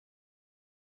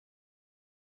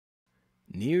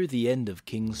Near the end of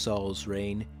King Saul's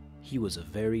reign, he was a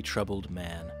very troubled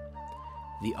man.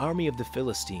 The army of the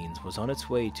Philistines was on its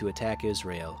way to attack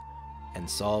Israel, and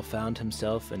Saul found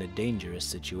himself in a dangerous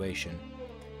situation.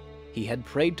 He had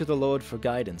prayed to the Lord for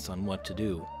guidance on what to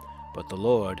do, but the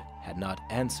Lord had not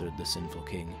answered the sinful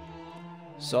king.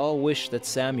 Saul wished that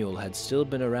Samuel had still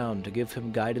been around to give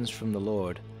him guidance from the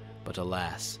Lord, but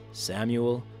alas,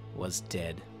 Samuel was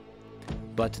dead.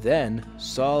 But then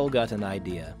Saul got an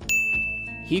idea.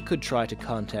 He could try to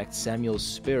contact Samuel's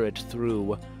spirit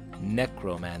through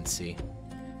necromancy.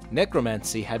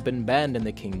 Necromancy had been banned in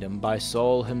the kingdom by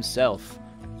Saul himself,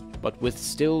 but with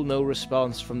still no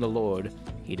response from the Lord,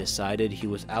 he decided he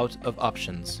was out of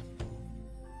options.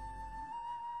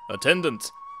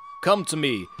 "Attendant, come to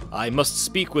me. I must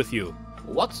speak with you."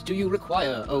 "What do you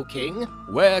require, O king?"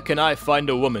 "Where can I find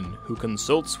a woman who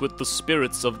consults with the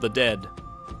spirits of the dead?"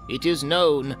 "It is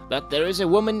known that there is a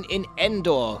woman in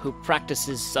Endor who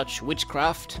practices such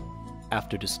witchcraft."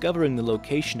 After discovering the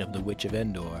location of the Witch of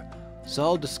Endor,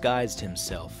 Saul disguised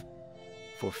himself,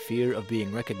 for fear of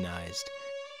being recognized,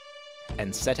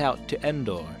 and set out to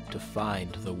Endor to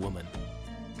find the woman.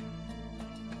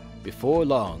 Before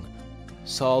long,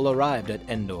 Saul arrived at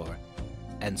Endor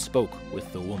and spoke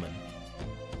with the woman.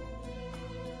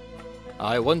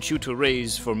 "I want you to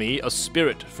raise for me a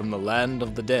spirit from the land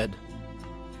of the dead."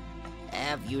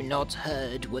 "Have you not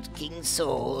heard what King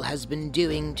Saul has been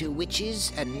doing to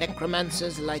witches and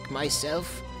necromancers like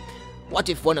myself? What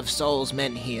if one of Saul's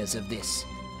men hears of this?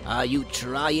 Are you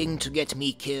trying to get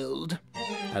me killed?"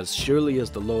 "As surely as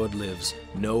the Lord lives,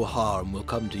 no harm will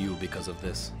come to you because of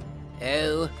this."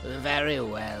 "Oh, very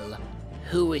well.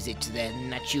 Who is it then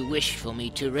that you wish for me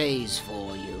to raise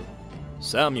for you?"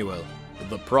 "Samuel,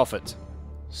 the prophet."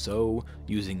 So,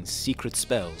 using secret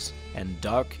spells and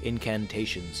dark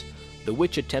incantations, the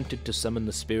witch attempted to summon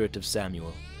the spirit of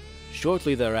Samuel.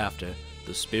 Shortly thereafter,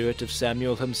 the spirit of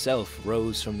Samuel himself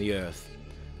rose from the earth.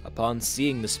 Upon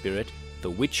seeing the spirit, the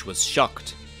witch was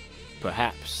shocked.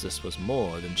 Perhaps this was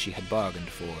more than she had bargained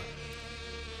for.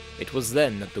 It was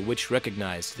then that the witch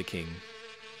recognized the king.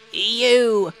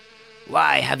 "You!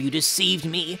 Why have you deceived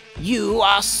me? You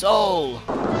are Saul!"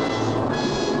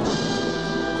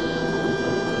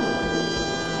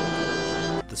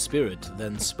 The spirit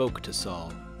then spoke to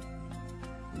Saul.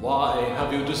 "Why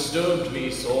have you disturbed me,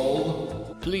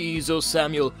 Saul?" "Please, O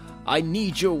Samuel, I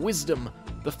need your wisdom.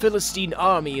 The Philistine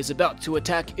army is about to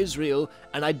attack Israel,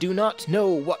 and I do not know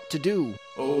what to do."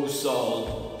 "O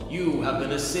Saul, you have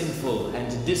been a sinful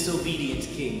and disobedient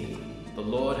king. The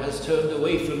Lord has turned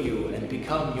away from you and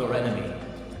become your enemy.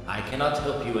 I cannot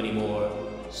help you anymore.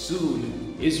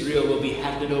 Soon, Israel will be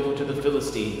handed over to the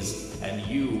Philistines, and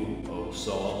you, O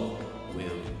Saul,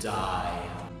 will die."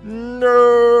 No!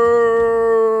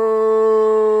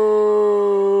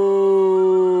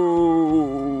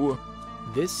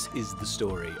 This is the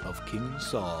story of King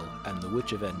Saul and the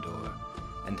Witch of Endor,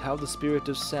 and how the spirit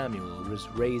of Samuel was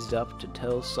raised up to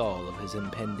tell Saul of his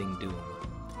impending doom.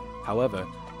 However,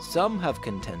 some have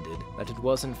contended that it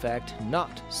was in fact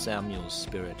not Samuel's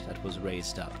spirit that was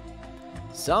raised up.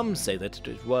 Some say that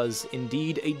it was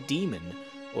indeed a demon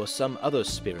or some other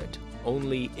spirit,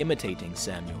 only imitating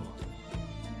Samuel.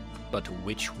 But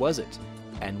which was it?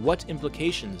 And what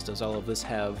implications does all of this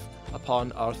have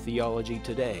upon our theology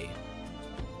today?